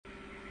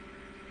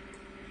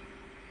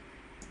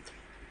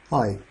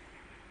Hi,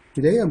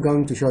 today I'm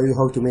going to show you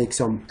how to make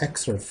some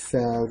XREF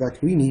that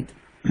we need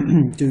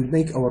to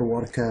make our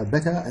work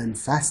better and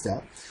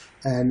faster,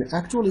 and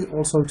actually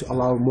also to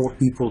allow more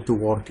people to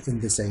work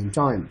in the same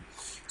time.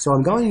 So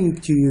I'm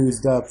going to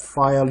use the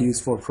file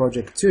used for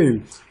project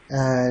 2,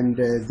 and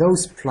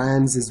those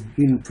plans has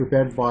been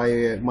prepared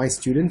by my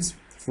students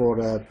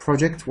for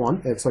project 2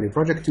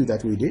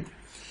 that we did,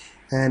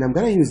 and I'm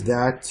going to use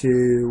that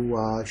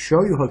to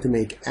show you how to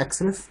make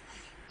XREF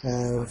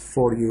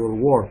for your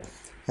work.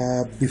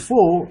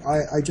 Before,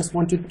 I just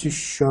wanted to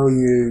show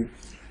you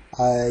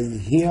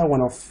here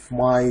one of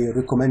my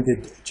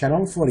recommended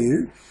channel for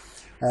you.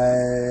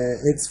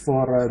 It's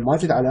for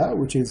Majid Ala,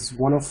 which is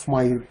one of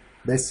my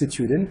best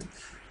students,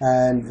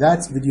 and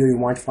that video you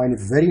might find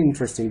it very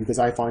interesting because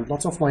I find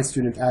lots of my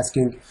students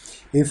asking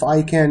if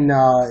I can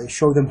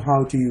show them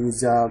how to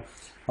use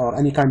or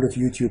any kind of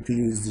YouTube to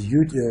use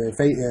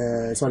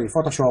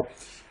Photoshop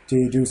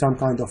to do some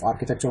kind of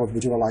architectural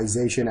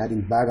visualization,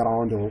 adding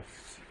background, or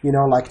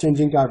like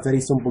changing a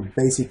very simple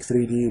basic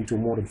 3D into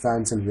more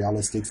advanced and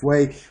realistic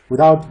way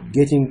without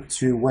getting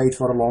to wait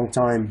for a long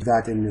time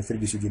that in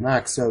 3D Studio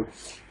Max. So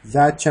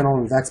that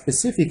channel, that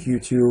specific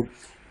YouTube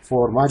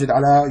for Majid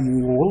Ala, you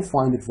will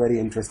find it very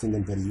interesting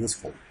and very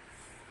useful.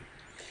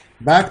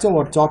 Back to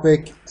our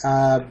topic,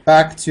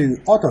 back to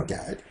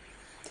AutoCAD.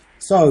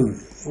 So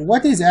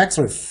what is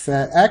XREF?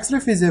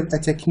 XREF is a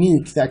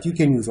technique that you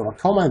can use, or a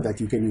command that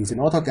you can use in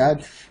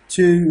AutoCAD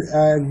to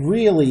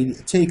really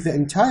take the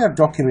entire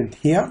document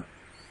here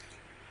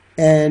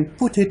and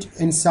put it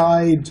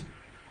inside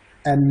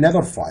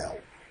another file,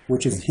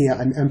 which is here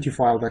an empty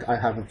file that I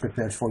have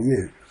prepared for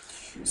you.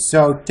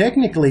 So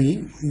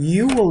technically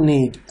you will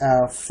need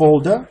a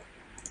folder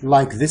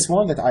like this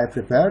one that I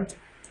prepared.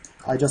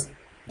 I just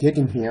get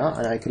in here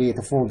and I create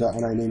a folder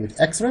and I name it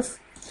XREF.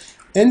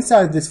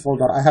 Inside this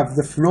folder, I have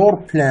the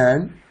floor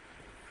plan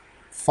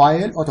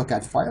file,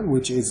 AutoCAD file,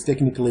 which is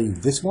technically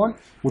this one,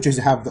 which is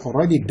have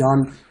already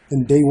done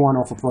in day 1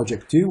 of a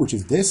project 2, which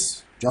is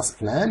this, just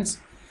plans.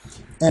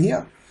 And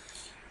here,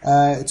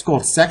 it's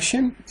called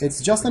section. It's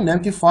just an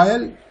empty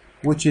file,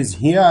 which is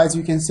here, as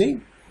you can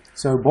see.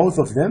 So both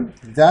of them,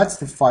 that's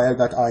the file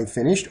that I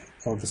finished,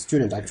 or the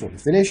student actually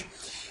finished.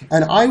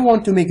 And I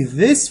want to make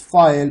this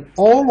file,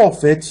 all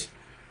of it,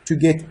 to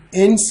get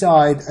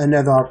inside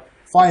another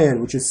file,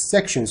 which is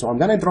section. So I'm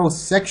going to draw a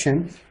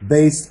section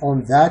based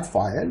on that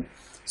file.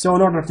 So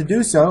in order to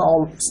do so,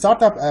 I'll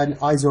start up an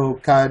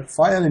AutoCAD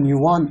file, a new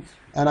one,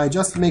 and I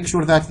just make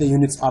sure that the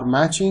units are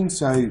matching.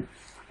 So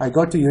I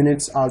go to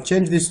units, I'll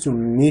change this to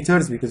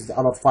meters because the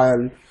other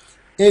file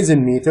is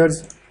in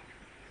meters.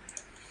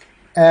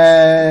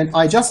 And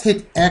I just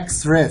hit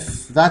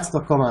XREF, that's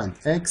the command,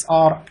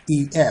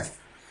 XREF,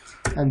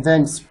 and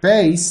then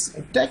space.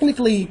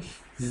 Technically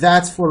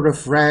that's for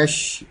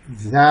refresh,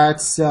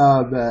 that's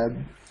I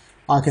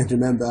can't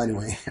remember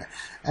anyway,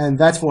 and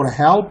that's for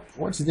help.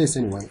 What's this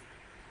anyway?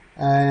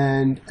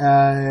 And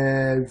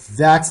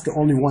that's the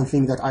only one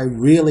thing that I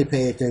really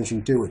pay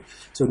attention to it.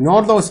 So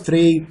ignore those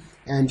three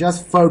and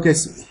just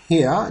focus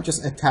here,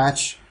 just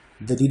attach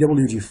the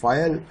DWG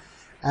file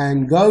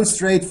and go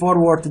straight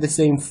forward to the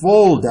same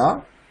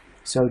folder.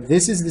 So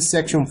this is the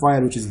section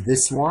file, which is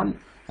this one,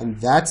 and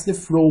that's the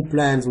floor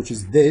plans, which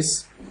is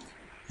this.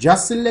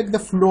 Just select the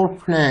floor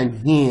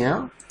plan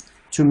here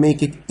to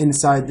make it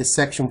inside the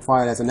section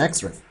file as an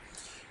XREF.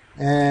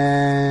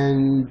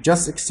 And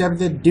just accept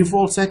the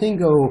default setting,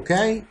 go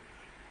OK.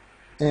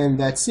 And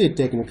that's it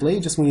technically.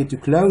 Just we need to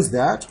close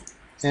that.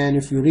 And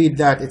if you read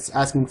that, it's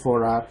asking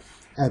for a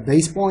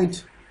base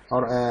point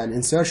or an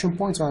insertion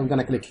point. So I'm going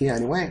to click here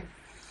anyway.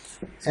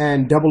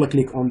 And double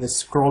click on the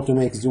scroll to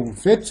make zoom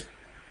fit.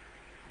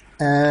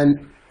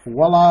 And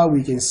voila,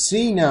 we can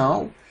see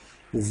now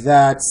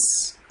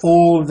that's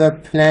all the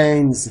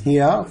plans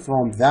here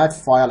from that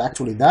file.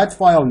 Actually, that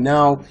file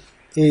now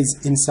is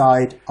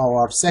inside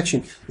our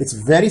section. It's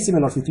very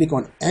similar. If you click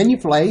on any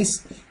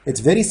place, it's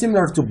very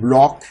similar to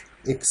block,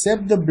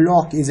 except the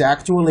block is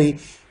actually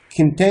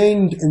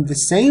contained in the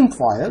same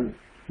file,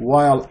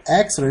 while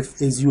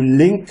XREF is you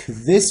link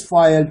this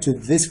file to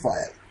this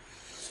file.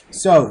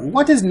 So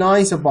what is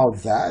nice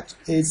about that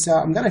is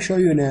I'm going to show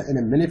you in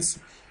a minute.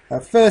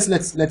 First,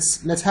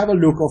 let's have a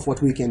look of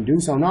what we can do.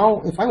 So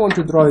now, if I want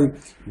to draw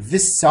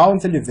this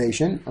south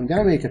elevation, I'm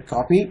gonna make a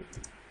copy,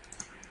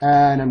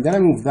 and I'm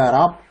gonna move that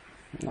up.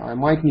 I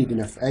might need an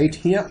F8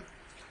 here,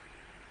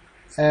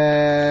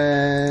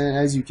 and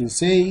as you can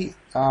see,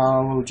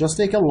 we'll just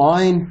take a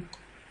line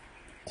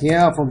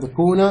here from the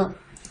corner.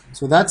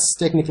 So that's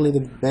technically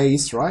the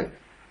base, right?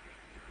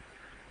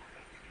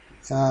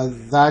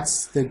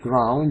 That's the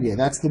ground. Yeah,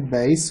 that's the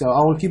base. So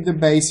I will keep the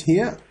base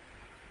here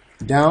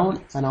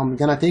down, and I'm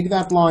gonna take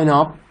that line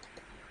up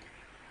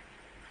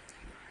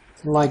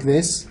like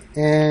this,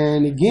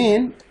 and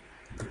again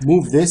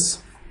move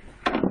this,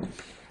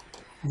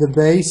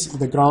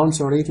 the ground,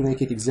 sorry, to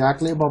make it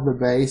exactly above the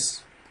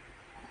base,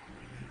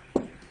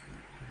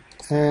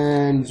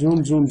 and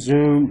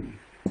zoom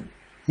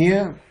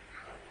here.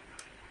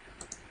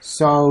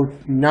 So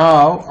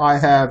now I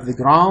have the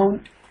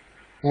ground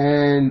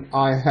and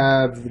I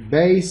have the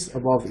base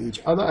above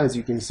each other, as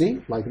you can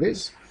see, like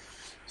this.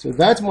 So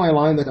that's my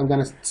line that I'm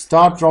going to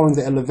start drawing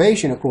the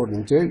elevation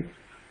according to.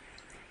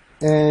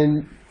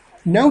 And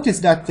notice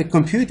that the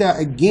computer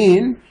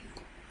again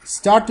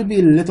start to be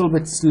a little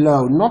bit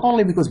slow, not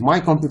only because my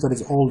computer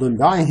is old and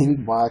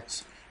dying,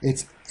 but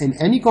it's in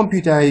any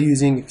computer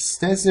using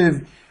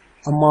extensive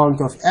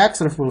amount of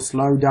XREF will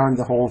slow down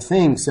the whole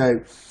thing. So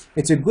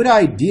it's a good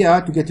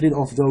idea to get rid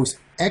of those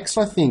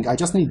extra things. I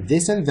just need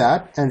this and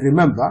that, and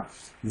remember,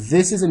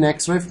 this is an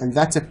XREF and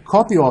that's a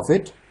copy of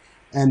it,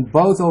 and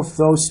both of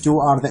those two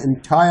are the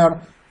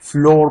entire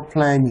floor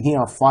plan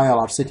here file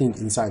are sitting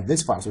inside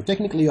this file. So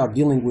technically you are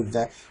dealing with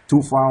the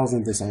two files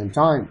at the same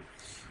time.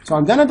 So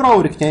I'm gonna draw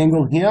a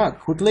rectangle here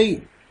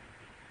quickly,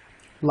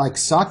 like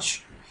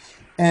such,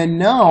 and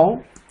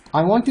now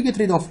I want to get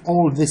rid of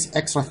all this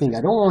extra thing.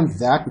 I don't want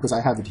that because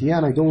I have it here,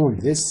 and I don't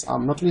want this.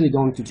 I'm not really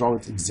going to draw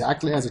it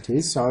exactly as it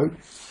is, so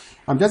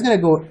I'm just gonna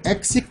go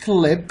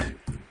XCLIP,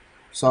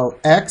 so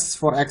X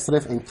for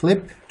XREF and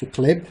clip to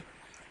clip,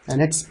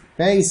 and hit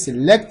space,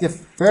 select the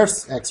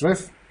first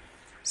XREF,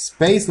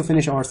 space to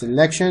finish our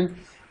selection,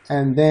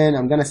 and then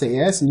I'm gonna say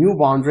yes, new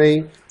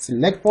boundary,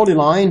 select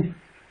polyline,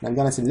 and I'm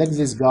gonna select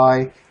this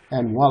guy,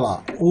 and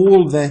voila,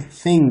 all the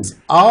things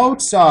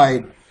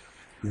outside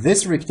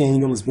this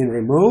rectangle has been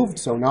removed.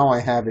 So now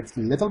I have it a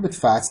little bit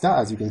faster,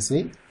 as you can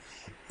see,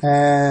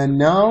 and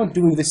now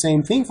doing the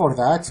same thing for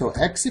that. So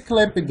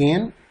XCLIP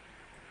again,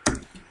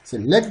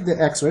 select the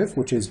XREF,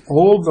 which is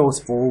all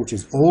those four, which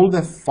is all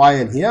the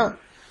file here,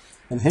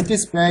 and hit the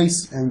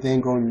space, and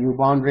then go new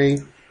boundary,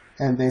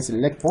 and then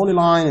select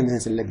polyline, and then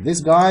select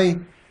this guy,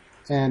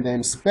 and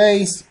then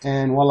space,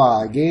 and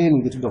voila, again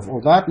we get rid of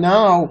all that.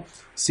 Now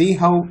see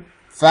how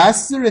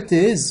faster it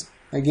is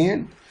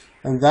again,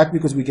 and that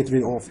because we get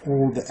rid of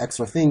all the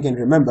extra thing. And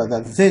remember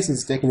that this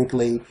is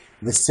technically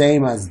the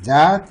same as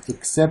that,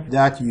 except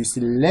that you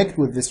select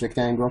with this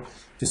rectangle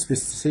to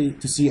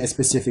see a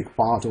specific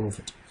part of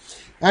it.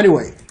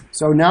 Anyway,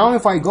 so now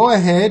if I go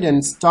ahead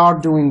and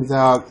start doing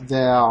the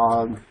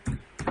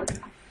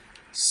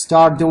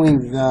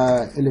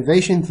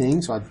elevation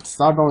thing, so I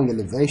start drawing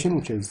elevation,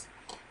 which is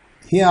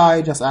here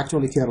I just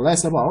actually care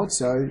less about.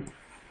 So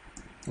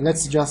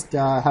let's just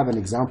have an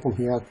example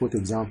here, a quick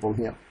example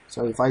here.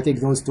 So if I take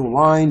those two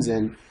lines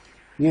and,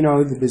 you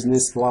know, the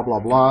business blah blah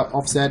blah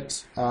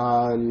offset,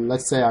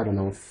 let's say, I don't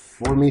know,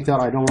 4 meter.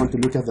 I don't want to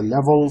look at the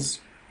levels.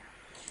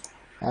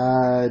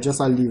 Just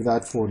I'll leave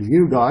that for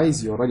you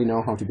guys. You already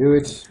know how to do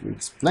it. We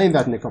explained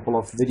that in a couple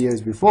of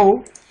videos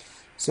before.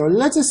 So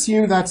let's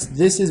assume that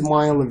this is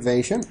my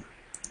elevation,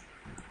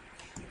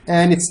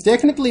 and it's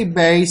technically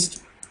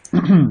based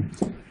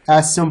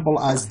as simple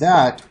as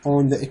that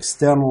on the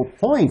external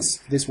points,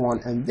 this one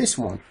and this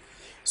one.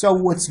 So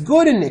what's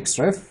good in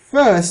XREF,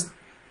 first,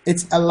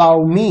 it's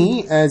allow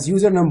me as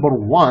user number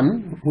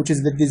 1, which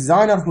is the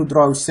designer who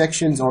draws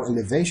sections or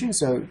elevation.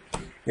 So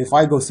if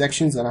I go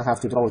sections, then I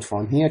have to draw it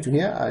from here to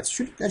here. I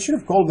should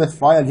have called the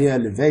file here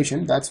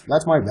elevation.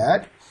 That's my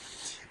bad.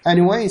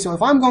 Anyway, so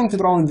if I'm going to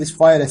draw in this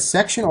file a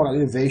section or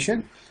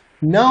elevation,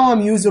 now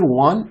I'm user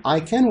 1. I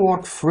can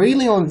work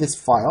freely on this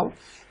file,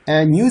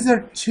 and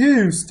user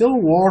 2 still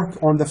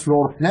work on the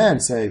floor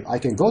plan. So I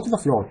can go to the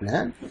floor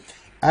plan.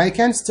 I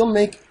can still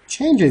make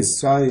changes.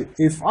 So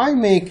if I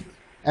make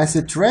a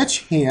stretch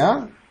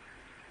here,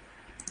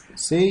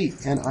 see,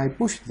 and I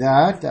push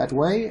that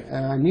way,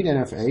 I need an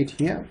F8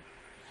 here.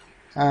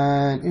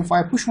 And if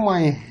I push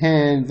my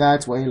hand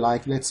that way,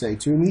 like let's say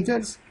 2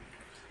 meters,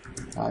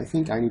 I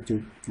think I need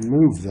to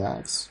move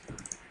that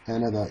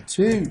another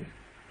 2.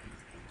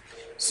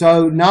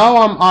 So now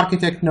I'm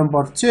architect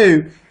number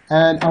 2,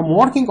 and I'm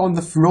working on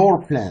the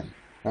floor plan,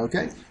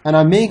 okay? And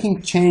I'm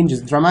making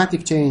changes,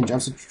 dramatic change.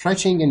 I'm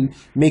stretching and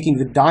making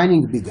the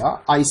dining bigger.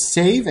 I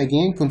save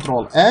again,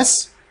 Control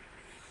S.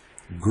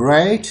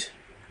 Great.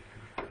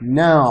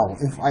 Now,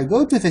 if I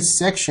go to this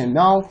section,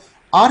 now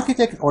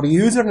architect or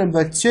user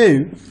number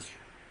 2,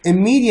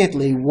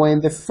 immediately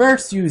when the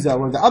first user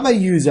or the other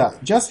user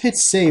just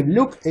hits save,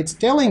 look, it's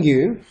telling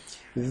you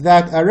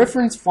that a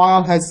reference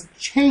file has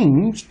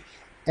changed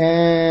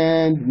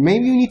and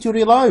maybe you need to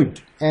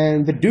reload.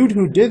 And the dude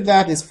who did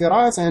that is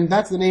Firas, and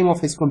that's the name of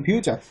his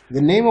computer,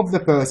 the name of the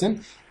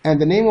person, and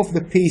the name of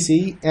the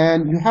PC,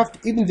 and you have to,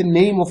 even the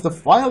name of the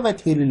file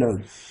that he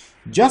reloaded.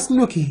 Just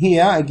look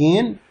here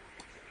again,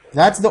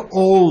 that's the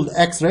old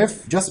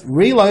XREF, just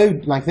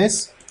reload like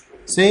this,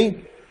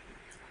 see?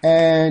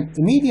 And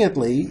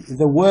immediately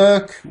the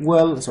work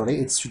will, sorry,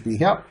 it should be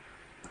here.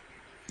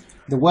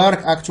 The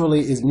work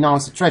actually is now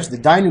stretched. The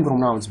dining room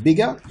now is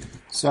bigger.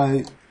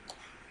 So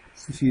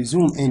if you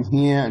zoom in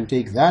here and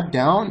take that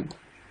down,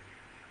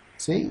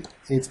 see,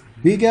 it's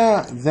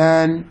bigger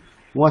than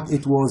what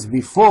it was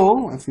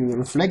before. If you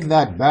reflect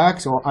that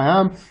back, so I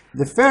am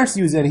the first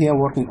user here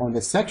working on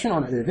the section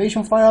on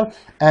elevation file,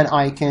 and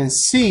I can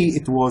see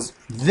it was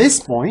this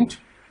point.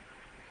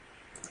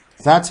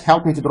 That's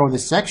helped me to draw the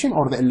section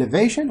or the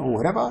elevation or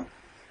whatever.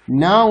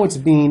 Now it's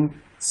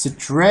been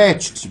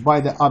stretched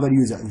by the other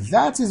user.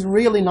 That is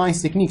really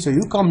nice technique. So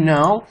you come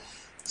now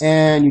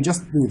and you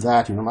just do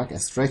that, you know, like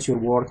stretch your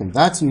work, and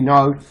that's, you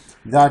know,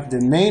 that the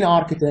main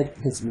architect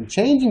has been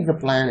changing the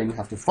plan, and you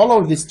have to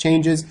follow these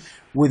changes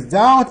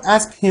without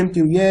asking him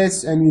to,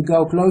 yes, and you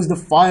go close the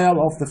file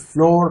of the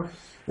floor.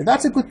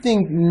 That's a good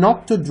thing,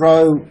 not to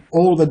draw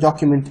all the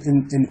document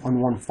on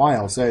one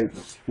file. So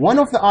one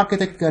of the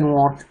architect can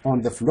work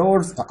on the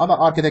floors, the other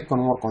architect can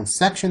work on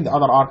section, the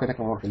other architect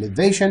can work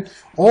elevation,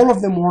 all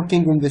of them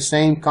working in the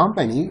same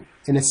company,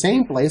 in the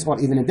same place, or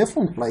even in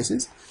different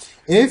places.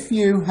 If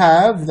you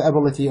have the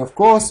ability, of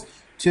course,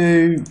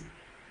 to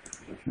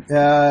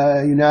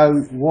you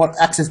know,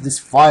 access this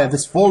file,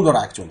 this folder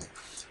actually.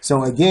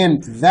 So again,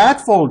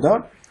 that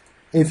folder,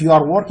 if you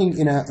are working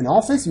in an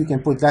office, you can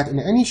put that in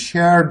any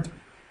shared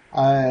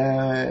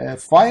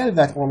file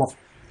that all of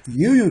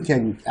you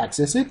can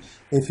access it.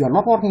 If you're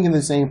not working in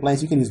the same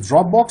place, you can use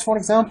Dropbox, for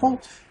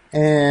example,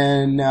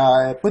 and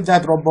put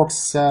that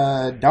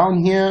Dropbox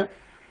down here.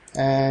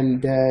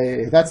 And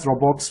that's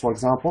Dropbox, for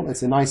example.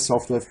 It's a nice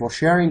software for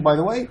sharing, by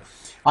the way.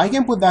 I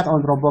can put that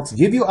on Dropbox,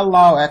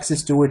 allow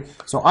access to it,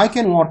 so I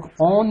can work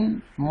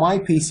on my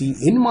PC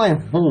in my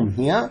home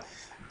here,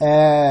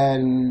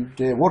 and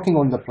working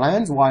on the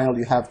plans while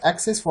you have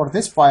access for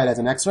this file as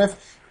an XREF,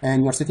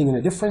 and you're sitting in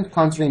a different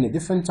country in a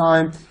different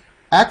time,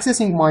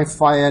 accessing my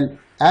file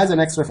as an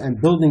XREF and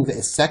building the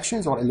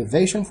sections or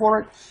elevation for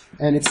it.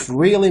 And it's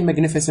really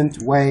magnificent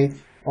way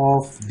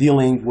of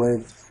dealing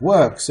with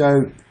work.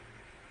 So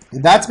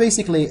that's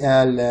basically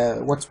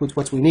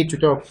what we need to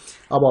talk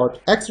about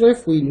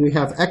XREF. We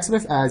have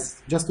XREF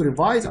as, just to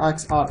revise,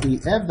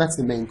 XREF, that's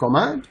the main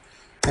command.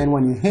 And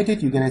when you hit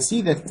it, you're going to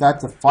see that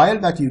that's the file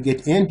that you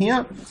get in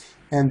here,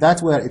 and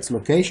that's where its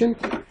location.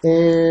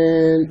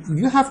 And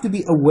you have to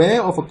be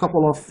aware of a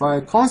couple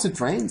of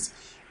constraints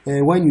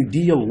when you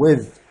deal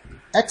with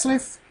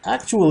XREF,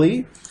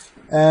 actually.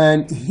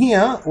 And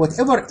here,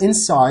 whatever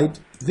inside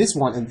this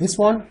one and this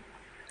one,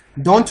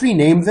 don't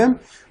rename them.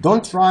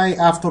 Don't try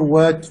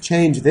afterward to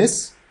change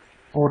this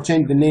or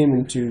change the name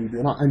into,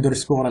 you know,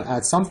 underscore and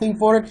add something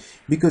for it,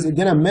 because it's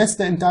gonna mess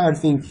the entire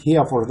thing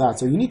here for that.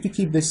 So you need to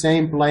keep the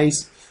same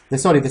place, the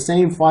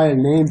same file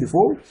name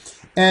before,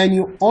 and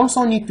you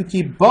also need to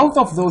keep both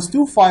of those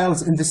two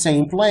files in the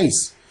same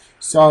place.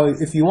 So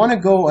if you want to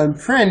go and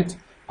print,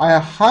 I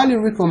highly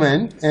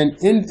recommend, and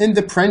in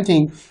the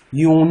printing,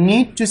 you will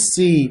need to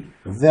see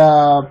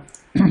the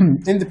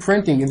in the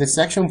printing, in the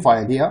section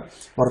file here,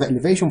 or the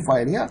elevation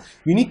file here,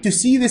 you need to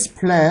see this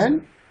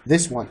plan,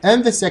 this one,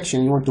 and the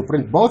section. You want to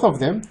print both of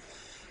them.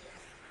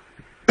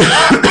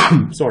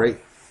 Sorry.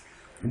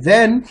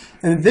 Then,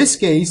 in this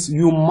case,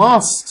 you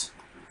must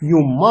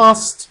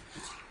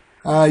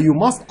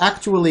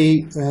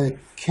actually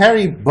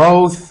carry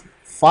both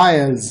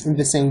files in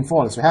the same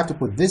folder. So you have to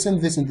put this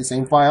and this in the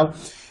same file,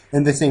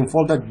 in the same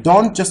folder.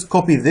 Don't just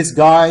copy this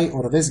guy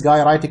or this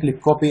guy,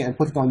 right-click copy and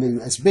put it on the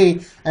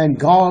USB and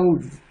go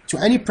to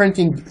any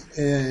printing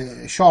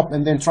shop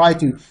and then try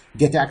to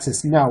get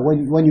access. Now,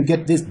 when you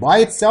get this by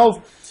itself,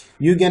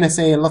 you're gonna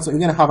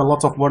have a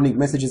lot of warning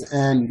messages,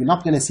 and you're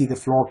not gonna see the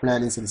floor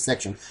plan inside the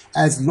section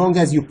as long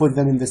as you put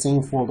them in the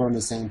same folder in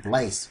the same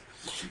place.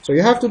 So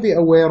you have to be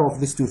aware of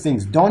these two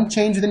things. Don't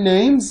change the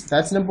names.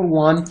 That's number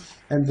one.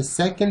 And the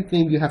second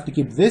thing, you have to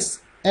keep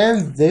this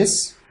and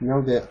this, you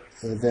know, the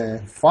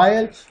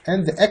file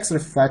and the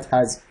XREF that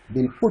has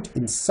been put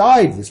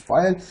inside this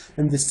file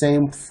in the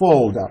same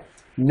folder.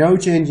 No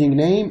changing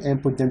name,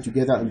 and put them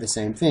together in the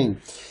same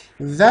thing.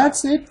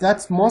 That's it.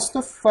 That's most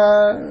of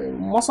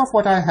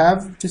what I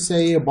have to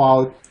say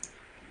about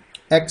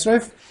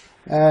XREF.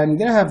 And you're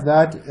gonna have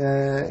that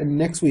in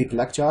next week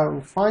lecture.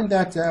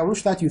 I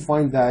wish that you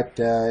find that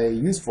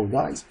useful,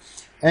 guys.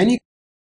 Any